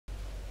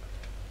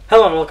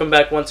Hello and welcome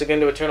back once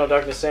again to Eternal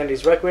Darkness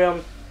Sandy's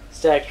Requiem.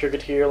 Stack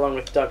Cricket here along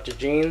with Dr.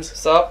 Jeans.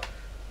 What's up?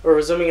 We're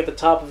resuming at the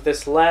top of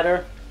this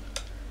ladder.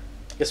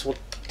 Guess we'll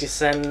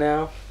descend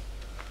now.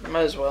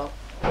 Might as well.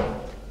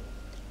 Well,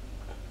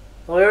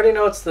 we already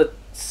know it's the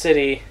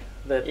city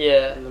that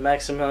Yeah. the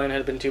Maximilian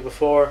had been to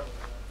before.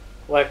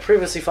 Well, I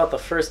previously fought the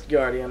first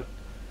Guardian.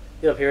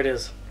 Yep, here it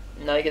is.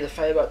 Now you get to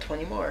fight about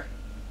 20 more.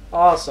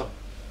 Awesome.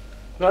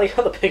 I like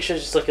how the picture's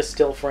just like a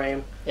still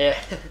frame. Yeah.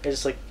 They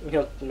just like,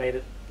 made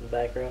it in the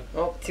background.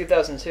 Well,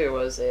 2002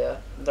 was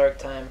a dark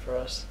time for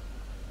us.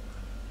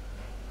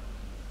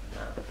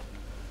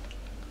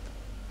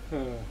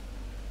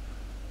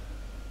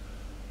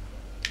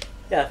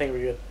 Yeah, I think we're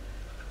good.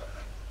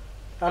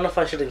 I don't know if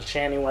I should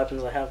enchant any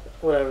weapons I have.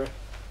 Whatever.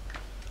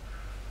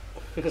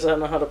 Because I don't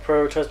know how to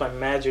prioritize my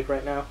magic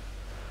right now.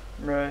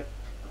 Right.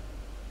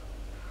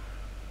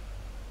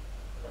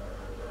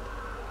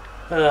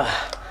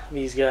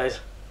 These guys.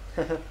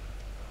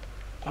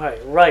 Alright,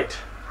 right.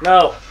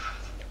 No.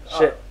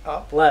 Shit.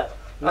 Up. Left.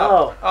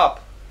 No.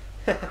 Up.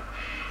 2,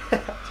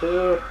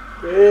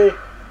 3,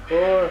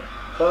 4,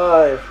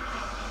 5.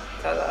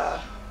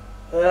 Ta-da.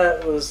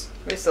 That was...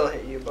 We still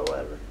hit you, but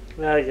whatever.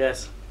 I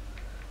guess.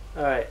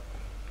 Alright.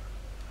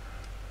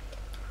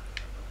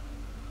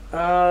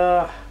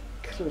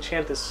 Could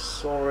enchant this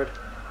sword.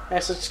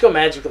 Alright, so just go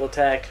magical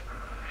attack.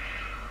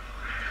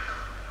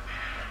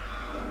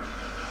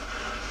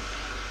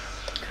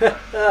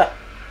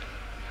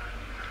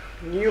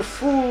 You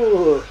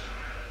fool!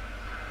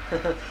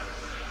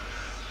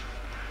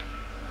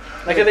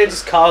 Like how they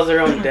just cause their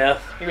own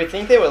death. You would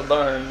think they would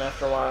learn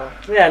after a while.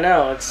 Yeah,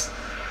 no, it's...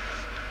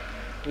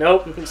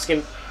 Nope, I'm just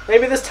gonna...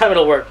 Maybe this time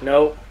it'll work.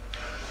 Nope.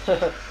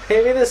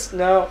 Maybe this...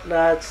 No,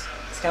 it's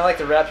It's kind of like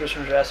the raptors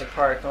from Jurassic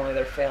Park, only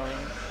they're failing.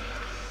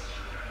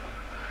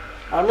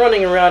 I'm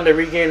running around to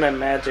regain my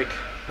magic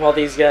while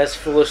these guys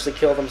foolishly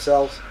kill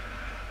themselves.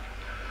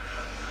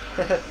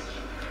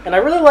 And I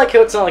really like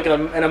how it's not like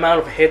an amount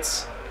of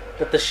hits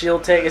that the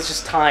shield take. It's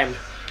just timed.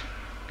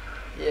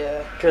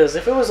 Yeah. Because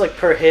if it was like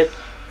per hit,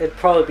 it'd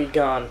probably be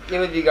gone. It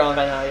would be gone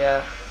by now,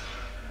 yeah.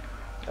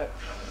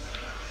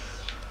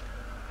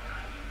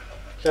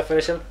 Should I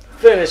finish him?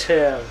 Finish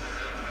him!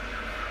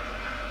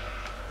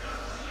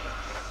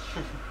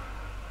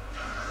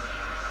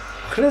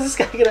 When is this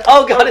guy gonna...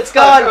 Oh god, it's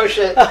gone! Oh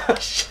shit. Oh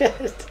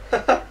shit.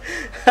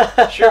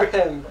 Shoot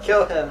him.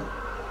 Kill him.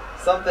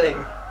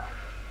 Something.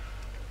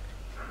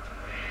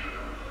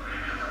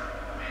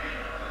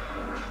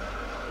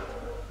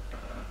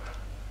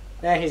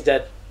 Nah, he's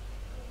dead.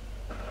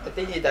 I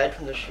think he died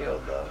from the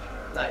shield, though.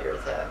 Not your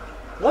attack.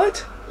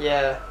 What?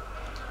 Yeah.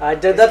 I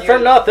did that for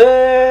you- nothing!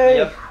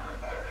 Yep.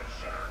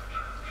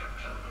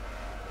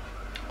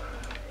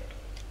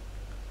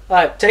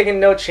 Alright, taking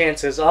no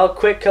chances. I'll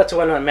quick cut to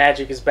when my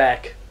magic is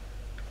back.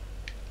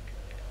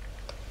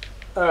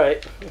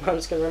 Alright, I'm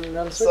just gonna run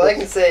around the So I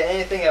can say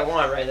anything I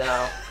want right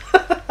now.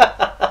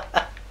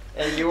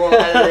 And you won't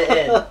edit it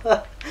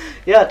in.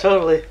 Yeah,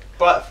 totally.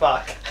 But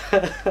fuck.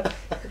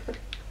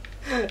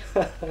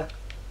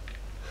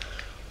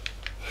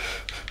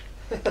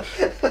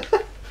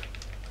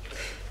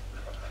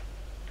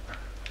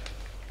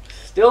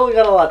 Still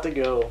got a lot to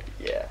go.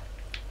 Yeah.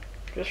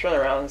 Just run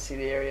around and see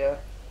the area.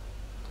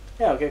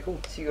 Yeah, okay, cool.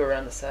 So you go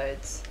around the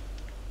sides.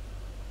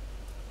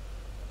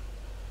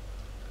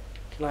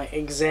 Can I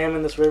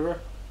examine this river?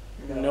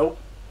 No. Nope.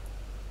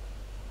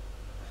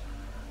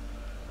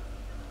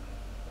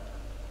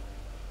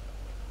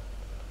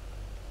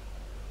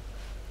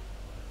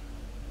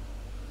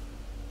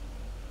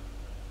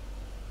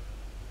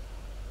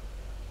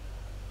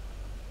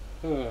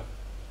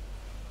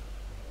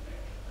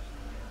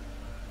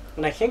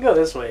 And I can't go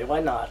this way. Why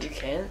not? You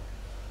can?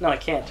 No, I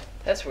can't.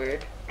 That's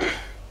weird.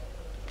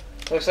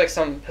 Looks like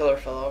some pillar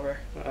fell over.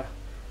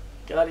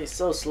 God, he's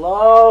so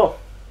slow.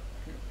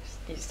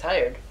 He's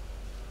tired.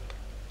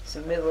 He's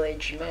a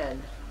middle-aged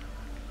man.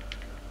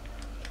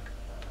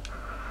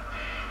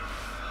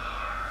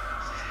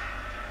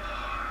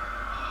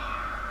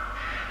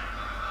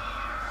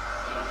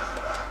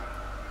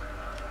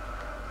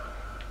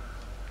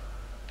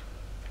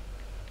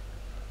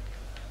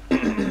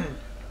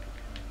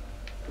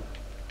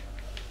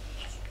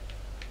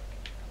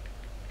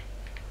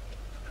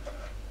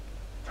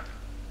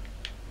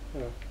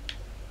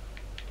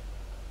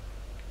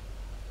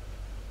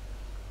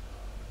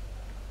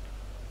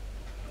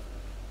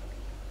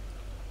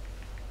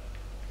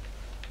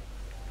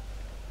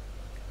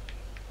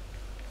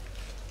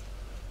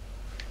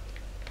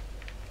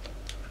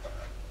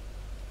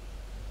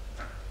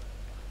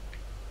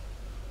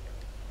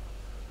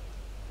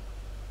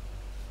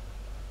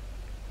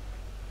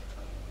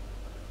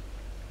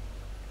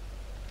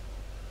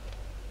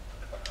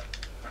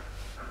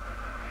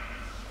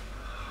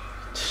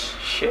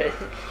 Shit.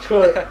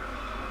 What?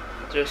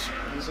 Just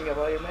using up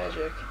all your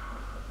magic.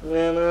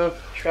 Man, You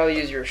should probably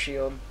use your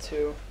shield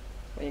too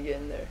when you get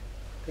in there.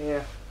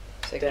 yeah.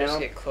 It's like Down. just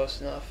get close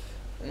enough.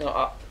 No,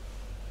 up.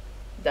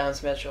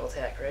 Down's magical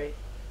attack, right?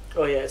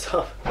 Oh yeah, it's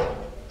up.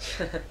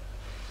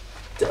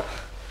 Duh.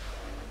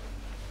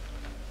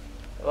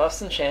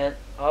 Left's enchant.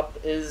 Up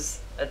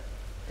is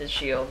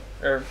shield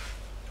or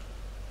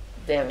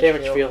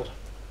Damage field.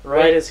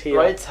 Right is heal.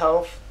 Right's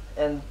health,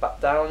 and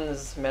down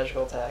is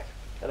magical attack.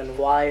 And then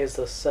Y is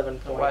the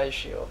 7-point Y is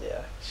shield,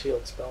 yeah.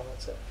 shield spell.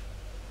 That's it.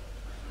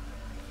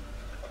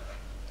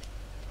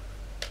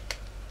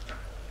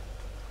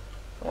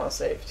 I want to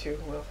save 2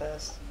 real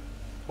fast.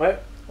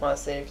 What? I want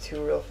to save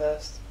 2 real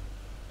fast.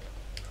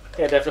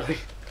 Yeah, definitely.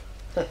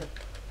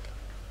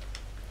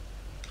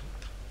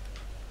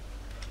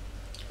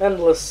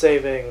 Endless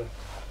saving.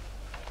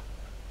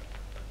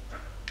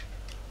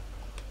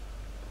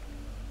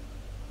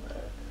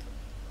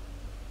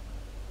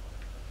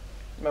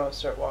 I'm going to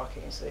start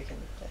walking so they can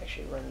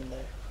actually run in there.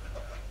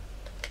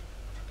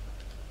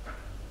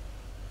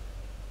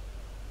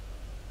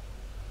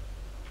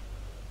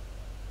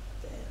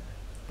 Damn.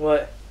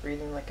 What?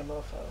 Breathing like a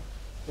mofo.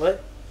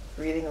 What?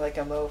 Breathing like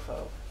a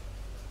mofo.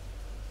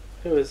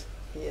 Who is?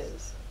 He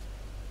is.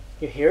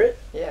 You hear it?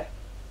 Yeah.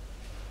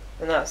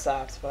 Well, not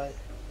stopped, but...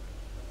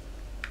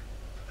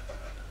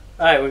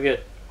 Alright, we're good.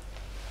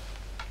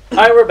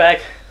 Alright, we're back.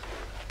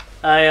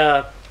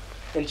 I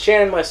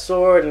enchanted my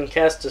sword and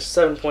cast a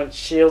 7-point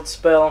shield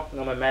spell.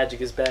 Now my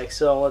magic is back,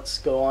 so let's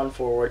go on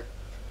forward.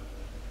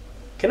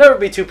 Can never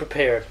be too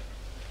prepared.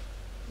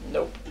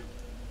 Nope.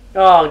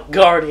 Oh,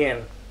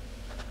 Guardian.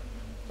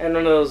 And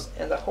one of those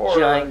And the horror.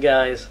 giant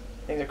guys.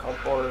 I think they're called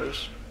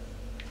horrors.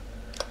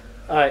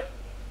 Alright.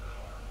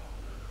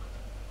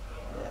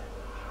 Yeah.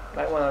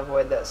 Might want to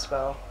avoid that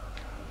spell.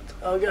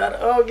 Oh god,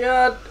 oh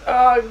god,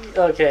 oh,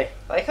 okay.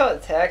 I like how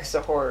it attacks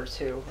the horror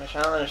too, which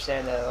I don't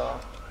understand that at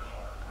all.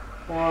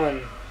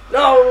 1.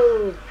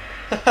 No!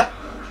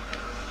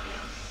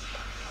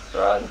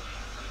 Run.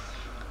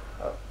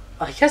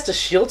 Oh, he cast a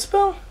shield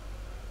spell?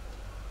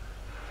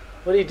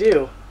 What do you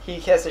do? He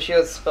cast a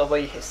shield spell,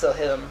 but you still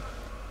hit him.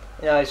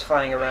 And now he's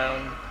flying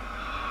around.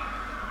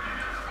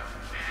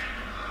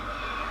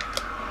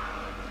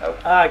 Oh.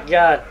 Ah,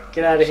 god,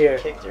 get out of here.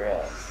 Kicked your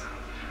ass.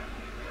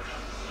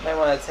 Might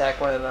want to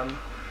attack one of them.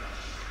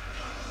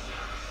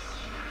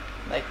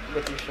 Like,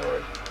 with your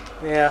sword.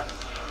 Yeah.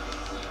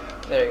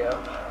 There you go.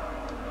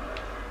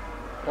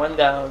 1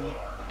 down.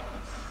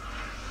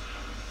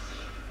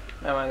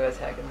 I want to go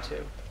attack him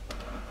too.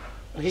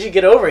 He should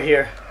get over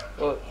here.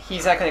 Well,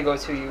 he's not going to go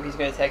to you. He's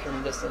going to attack from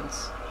a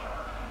distance.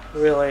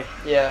 Really?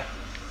 Yeah.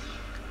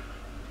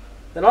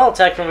 Then I'll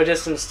attack from a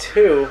distance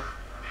too.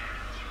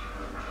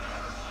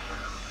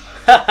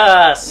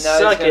 Haha, Now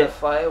suck he's going it. to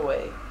fly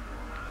away.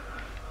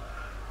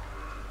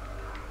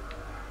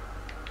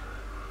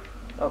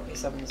 Okay,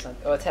 something's not.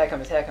 Oh, attack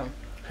him! Attack him!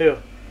 Who?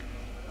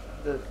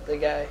 The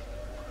guy.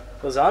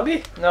 The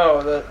zombie?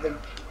 No, the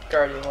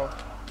guardian. Will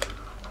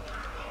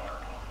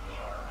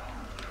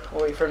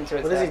wait for him to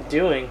attack. What is he him.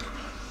 doing?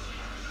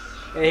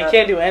 And he Not-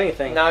 can't do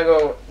anything. Now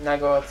go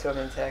up to him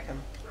and attack him.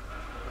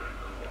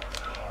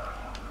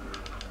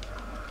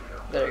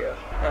 There you go.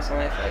 That's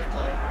only a 5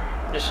 point.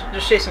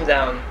 Just chase him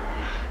down.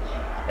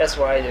 That's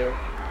what I do.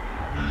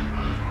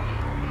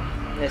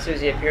 And as soon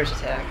as he appears,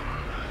 attack.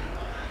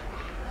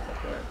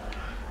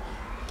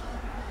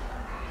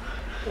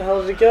 Where the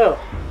hell did he go?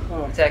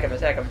 Oh. Attack him!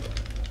 Attack him!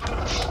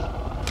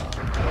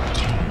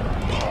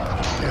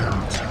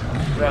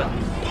 Run!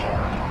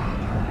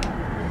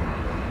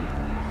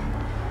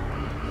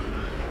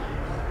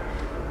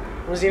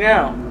 Where's he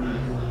now?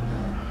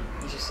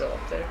 Is he still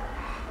up there?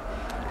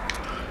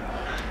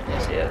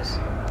 Yes, he is.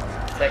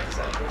 Attack the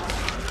zombie.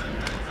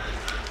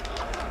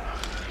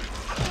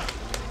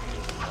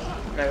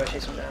 Now go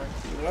chase him down.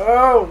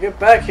 No, get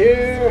back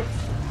here!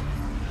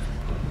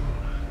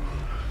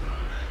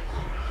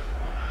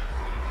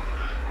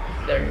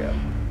 There you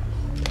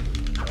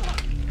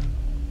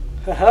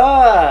go.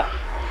 Haha!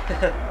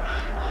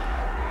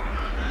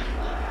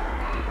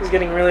 He's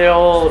getting really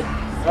old.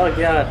 Oh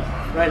god,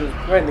 right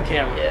in the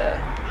camera. Yeah.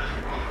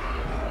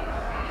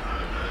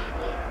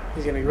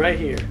 He's gonna be right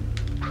here.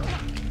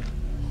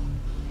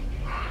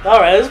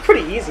 Alright, this is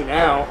pretty easy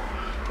now.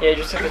 Yeah, you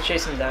just have to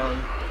chase him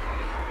down.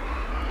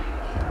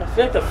 I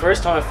feel like the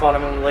first time I fought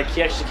him, like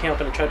he actually came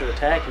up and tried to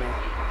attack me.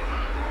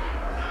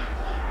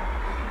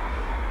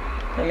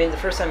 I mean, the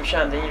first time you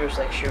shot him, then you just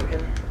like shoot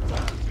him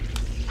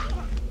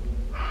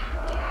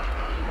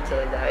until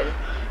he died.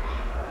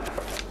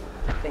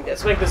 I think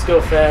that's Let's make this go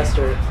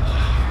faster.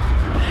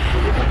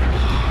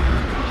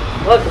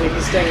 Luckily,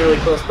 he's staying really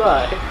close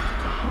by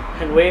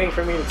and waiting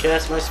for me to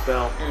cast my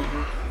spell.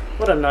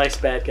 What a nice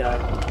bad guy.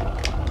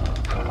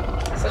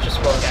 Such a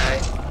swell guy.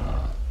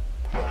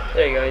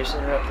 There you go, you just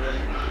interrupted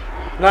him.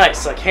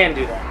 Nice, I can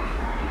do that.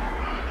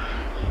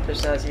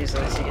 Just not as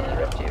easily as he can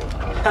interrupt you.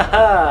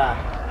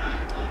 Haha!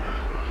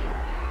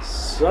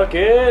 Suck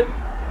it!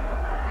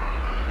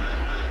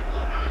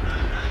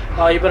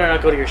 Oh, you better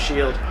not go to your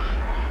shield.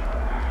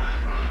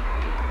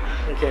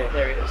 Okay.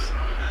 There he is.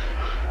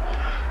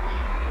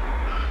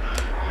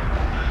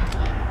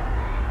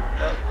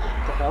 Oh,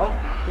 What the hell?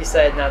 he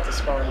decided not to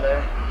spawn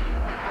there.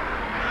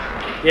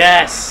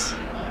 Yes!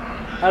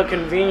 How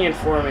convenient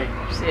for me.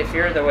 See, if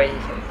you're in the way, he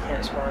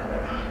can't spawn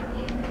there.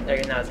 There,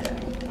 you're not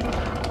attacked.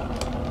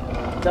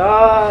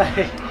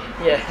 Die!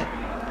 Yeah.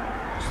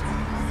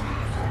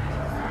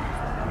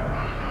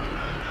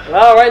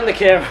 Wow, right in the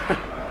camera.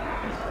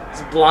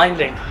 It's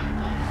blinding.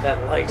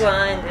 That light.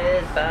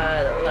 Blinded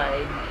by the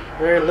light.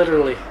 Very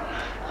literally.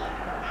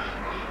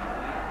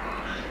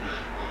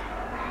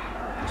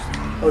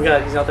 Oh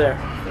god, he's not there.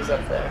 He's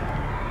up there.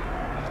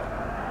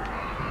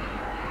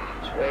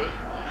 Just wait.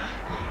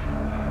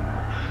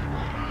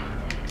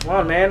 Come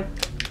on, man.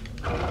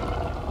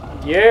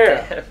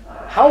 Yeah.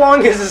 How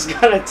long is this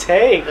gonna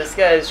take? This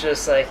guy's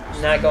just like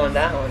not going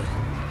down.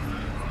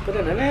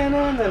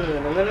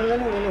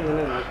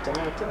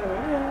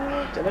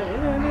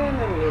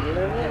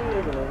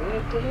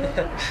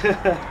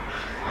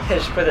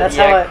 Just put That's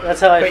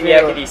how I put feel.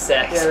 yakety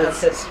sax Yeah, on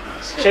that's this.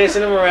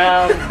 chasing him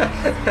around,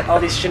 all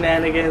these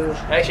shenanigans.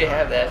 I actually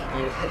have that.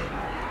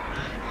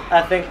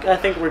 I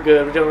think we're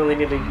good. We don't really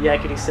need a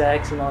yakety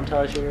sax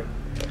montage here.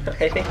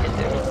 I think you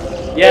do.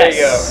 Yes. There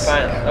you go.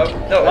 Finally.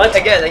 Oh no! What?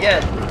 Again.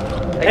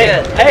 Hey,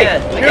 Again. hey!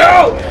 Again.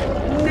 No!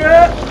 No!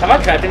 Am I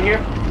trapped in here?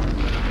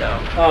 No.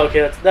 Oh,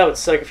 okay. That would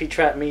suck if he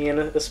trapped me in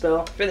a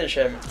spell. Finish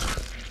him.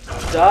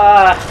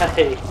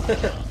 Die!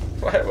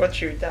 Why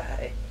won't you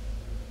die?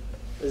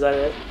 Is that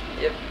it?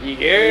 Yep. Yeah. He's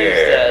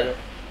dead.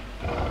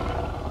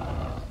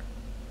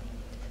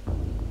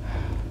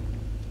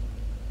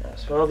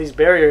 Well, these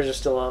barriers are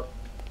still up.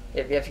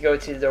 Yep. You have to go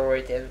to the door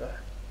right there.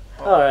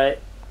 Alright.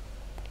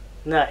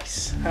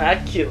 Nice. I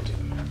killed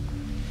him.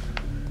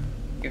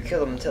 You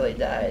killed him until he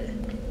died.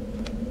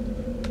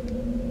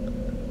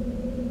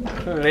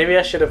 Maybe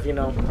I should have,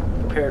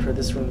 prepared for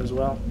this room as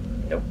well.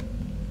 Nope.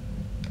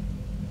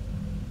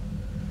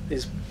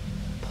 These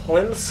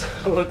plinths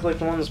look like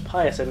the ones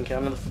Pius had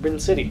encountered in the Forbidden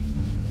City,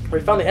 where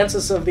he found the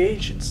essence of the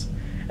ancients.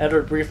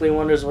 Edward briefly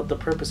wonders what the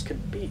purpose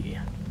could be.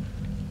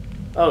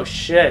 Oh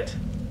shit.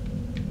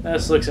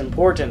 This looks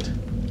important.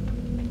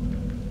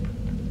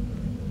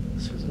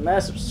 This is a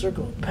massive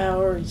circle of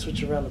power. You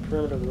switch around the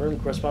perimeter of the room,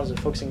 corresponds to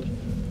a focusing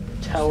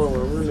tower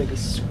where a room may be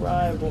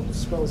described. One of the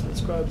spells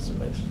described as a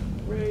magic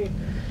ray.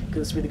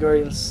 Could this be the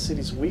Guardian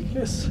City's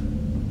weakness?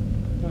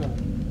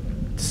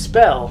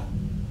 Dispel.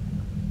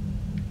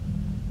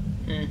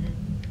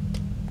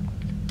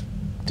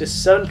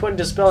 Just 7-point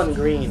dispel in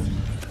green.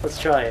 Let's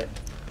try it.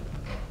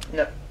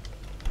 No.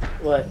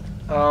 What?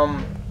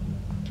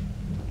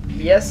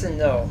 Yes and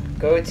no.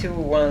 Go to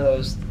one of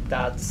those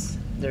dots.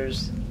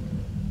 There's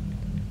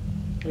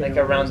like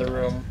around the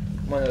room.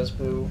 One of those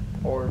blue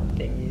orb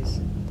thingies.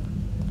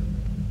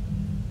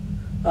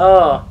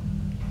 Oh.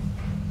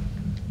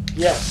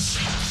 Yes.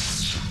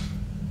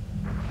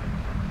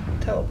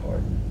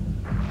 Teleport.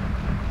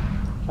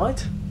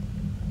 What?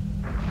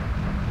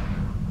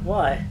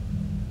 Why?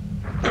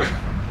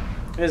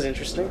 It is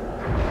interesting.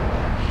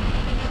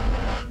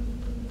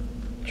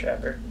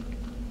 Trapper.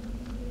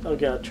 Oh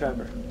god,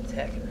 Trapper.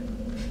 Attacking her.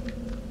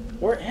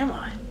 Where am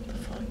I? What the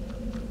fuck?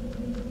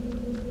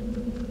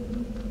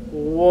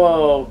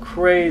 Whoa,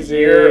 crazy.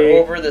 You're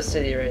over the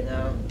city right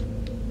now.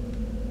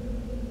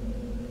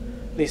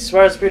 The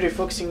spire is appear to be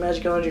focusing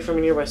magic energy from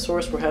a nearby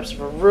source. Perhaps if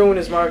a rune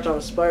is marked on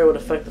a spire, it would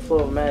affect the flow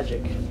of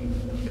magic.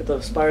 Could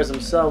the spires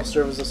themselves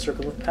serve as a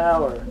circle of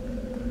power?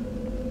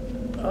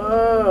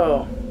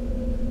 Oh.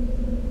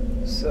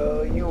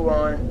 So you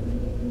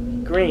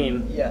want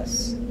Green.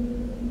 yes.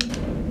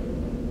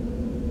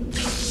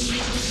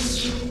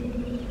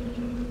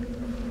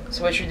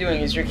 So what you're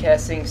doing is you're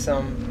casting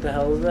some. What the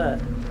hell is that?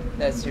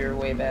 That's your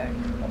way back.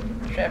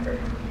 Trapper.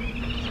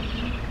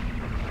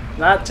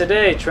 Not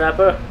today,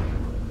 Trapper.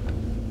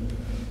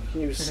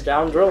 You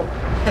scoundrel.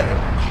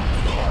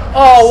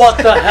 Oh, what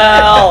the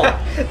hell?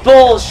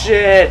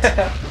 Bullshit! Go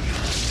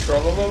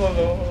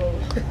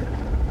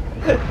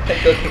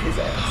kick his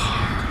ass.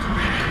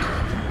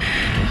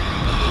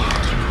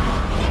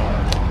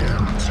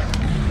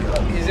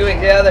 He's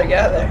doing gather.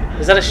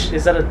 Is that a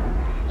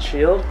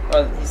shield?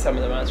 Oh, he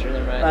summoned the monster.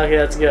 Never mind. Okay,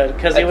 that's good.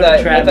 Because he I would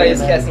have trapped thought me. he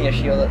was casting a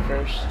shield at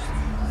first.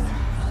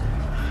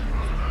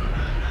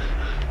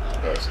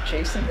 Yeah, just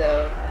chase him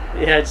down.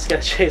 Yeah, I just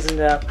gotta chase him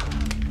down.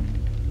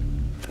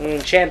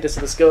 Enchant this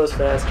so this goes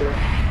faster.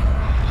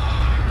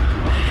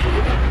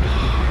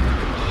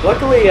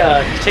 Luckily,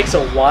 it takes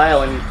a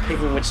while in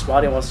picking which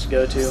spot he wants to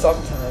go to.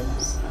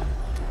 Sometimes.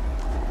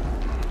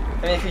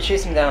 I mean, if you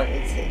chase him down,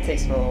 it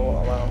takes him a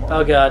while more.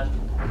 Oh god.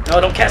 No,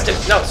 don't cast it!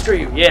 No, screw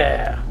you!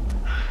 Yeah!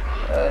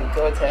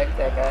 Go attack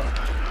that guy.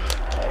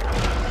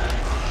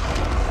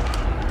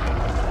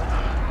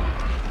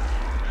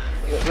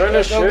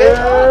 Finish Go it! get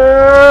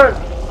him.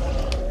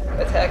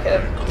 Attack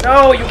him.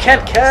 No, you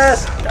can't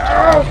cast!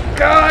 Oh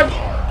god!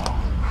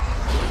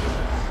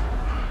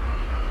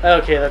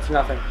 Okay, that's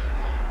nothing.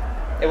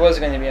 It was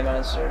going to be a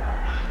monster.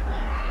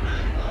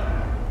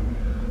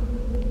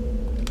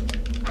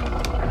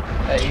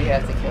 You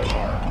have to kill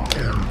him.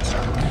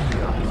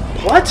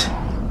 What?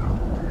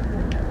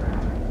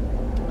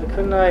 Why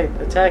couldn't I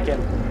attack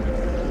him?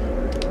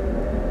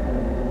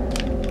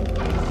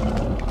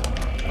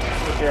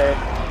 Okay.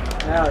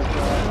 Now I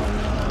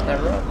can.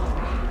 Never run.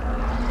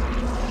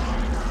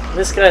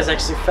 This guy's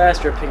actually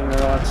faster at picking where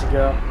he wants to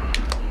go.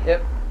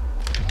 Yep.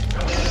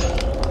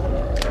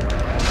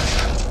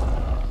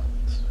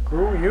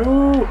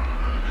 you.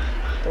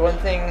 The one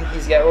thing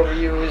he's got over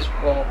you is,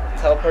 well,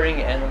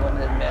 teleporting and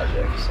unlimited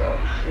magic, so...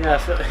 Yeah,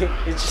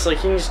 it's just like,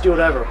 he can just do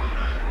whatever.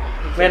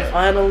 Man, if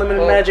I had unlimited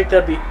Well- magic,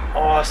 that'd be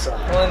awesome.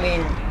 Well, I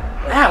mean...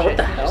 Ah, what shit,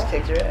 the you hell? just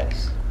kicked your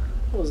ass.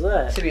 What was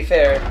that? To be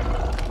fair,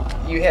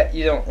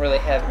 you don't really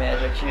have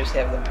magic, you just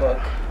have the book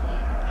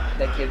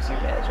that gives you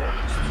magic.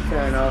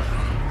 Fair enough.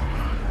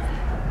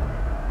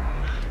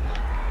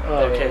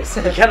 Oh, There it okay, is.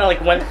 so he kind of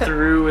like went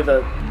through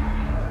the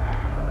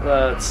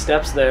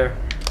steps there.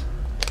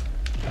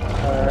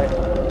 Alright.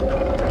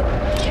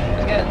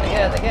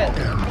 Again.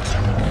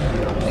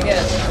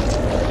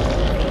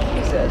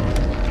 He said.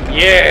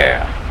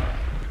 Yeah!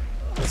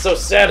 It's so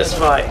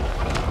satisfying.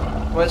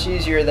 Much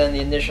easier than the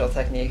initial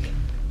technique.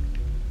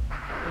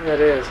 Yeah,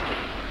 it is.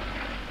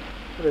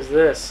 What is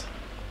this?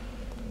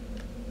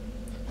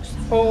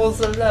 Pulls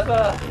the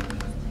lever.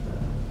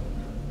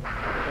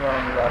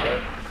 Wrong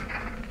lever.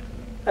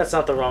 That's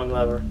not the wrong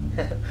lever.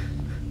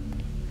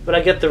 But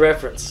I get the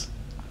reference.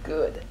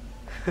 Good.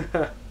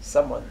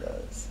 Someone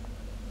does.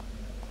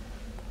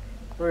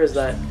 Where is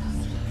that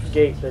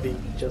gate that he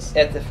just...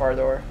 At the far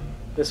door.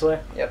 This way?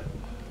 Yep.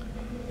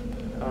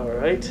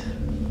 Alright.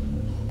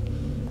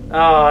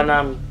 Oh, now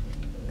I'm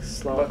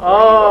slow. Look where you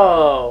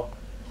Oh!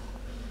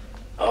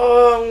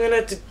 Oh, I'm gonna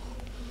have to...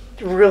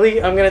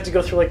 Really? I'm gonna have to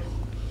go through like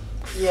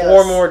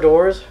 4 more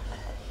doors?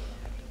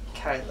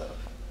 Kind of.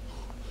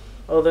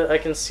 Oh, I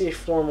can see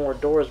 4 more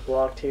doors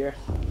blocked here.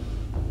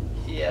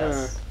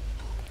 Yes.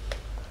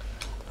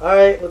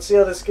 Alright, let's see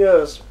how this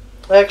goes.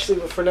 Actually,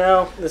 but for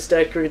now, this is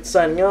Dad Creed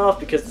signing off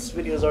because this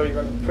video is already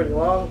running pretty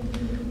long.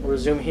 We'll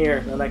resume here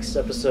in the next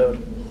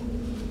episode.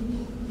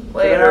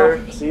 Later.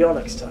 For now, see y'all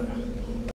next time.